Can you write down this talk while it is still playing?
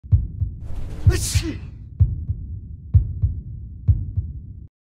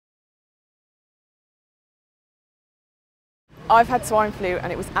I've had swine flu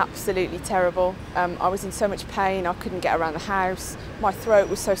and it was absolutely terrible. I was in so much pain, I couldn't get around the house. My throat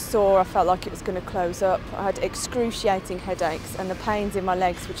was so sore, I felt like it was going to close up. I had excruciating headaches and the pains in my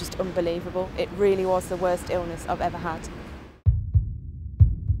legs were just unbelievable. It really was the worst illness I've ever had.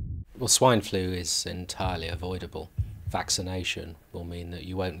 Well, swine flu is entirely avoidable. Vaccination will mean that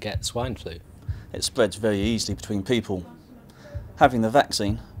you won't get swine flu. It spreads very easily between people. Having the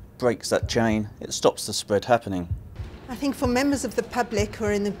vaccine breaks that chain, it stops the spread happening. I think for members of the public who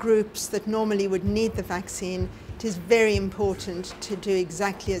are in the groups that normally would need the vaccine, it is very important to do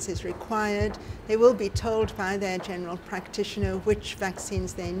exactly as is required. They will be told by their general practitioner which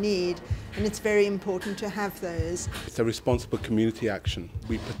vaccines they need, and it's very important to have those. It's a responsible community action.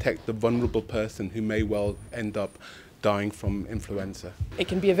 We protect the vulnerable person who may well end up dying from influenza. It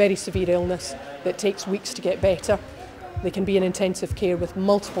can be a very severe illness that takes weeks to get better. They can be in intensive care with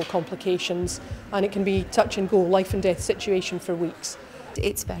multiple complications, and it can be touch and go, life and death situation for weeks.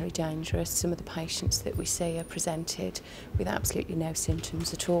 It's very dangerous. Some of the patients that we see are presented with absolutely no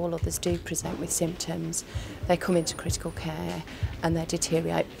symptoms at all. Others do present with symptoms. They come into critical care and they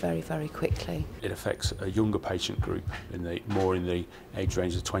deteriorate very, very quickly. It affects a younger patient group, more in the age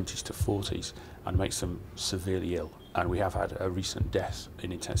range of 20s to 40s, and makes them severely ill. And we have had a recent death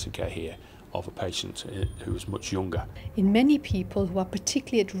in intensive care here of a patient who was much younger. In many people who are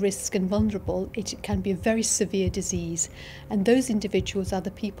particularly at risk and vulnerable, it can be a very severe disease, and those individuals are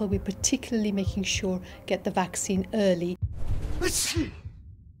the people we're particularly making sure get the vaccine early. I've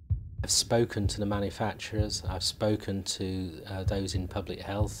spoken to the manufacturers, I've spoken to those in public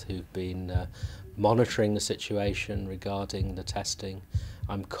health who've been monitoring the situation regarding the testing.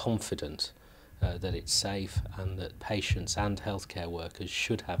 I'm confident that it's safe and that patients and healthcare workers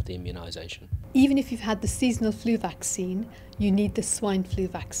should have the immunisation. Even if you've had the seasonal flu vaccine, you need the swine flu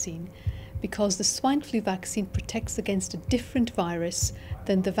vaccine, because the swine flu vaccine protects against a different virus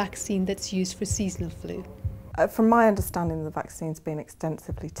than the vaccine that's used for seasonal flu. From my understanding, the vaccine's been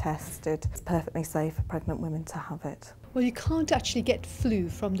extensively tested. It's perfectly safe for pregnant women to have it. Well, you can't actually get flu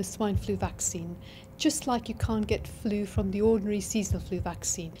from the swine flu vaccine, just like you can't get flu from the ordinary seasonal flu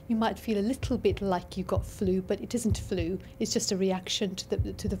vaccine. You might feel a little bit like you got flu, but it isn't flu. It's just a reaction to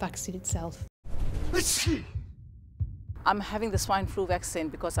the vaccine itself. I'm having the swine flu vaccine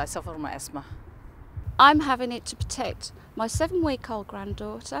because I suffer from asthma. I'm having it to protect my 7-week-old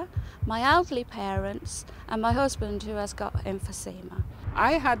granddaughter, my elderly parents and my husband who has got emphysema.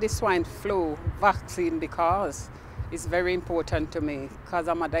 I had the swine flu vaccine because it's very important to me because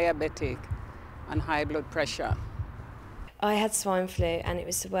I'm a diabetic and high blood pressure. I had swine flu and it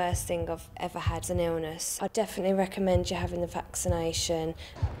was the worst thing I've ever had as an illness. I definitely recommend you having the vaccination.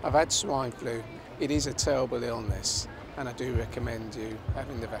 I've had swine flu. It is a terrible illness and I do recommend you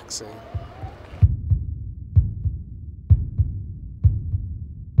having the vaccine.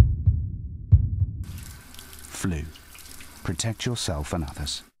 Flu. Protect yourself and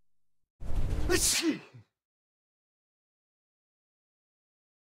others.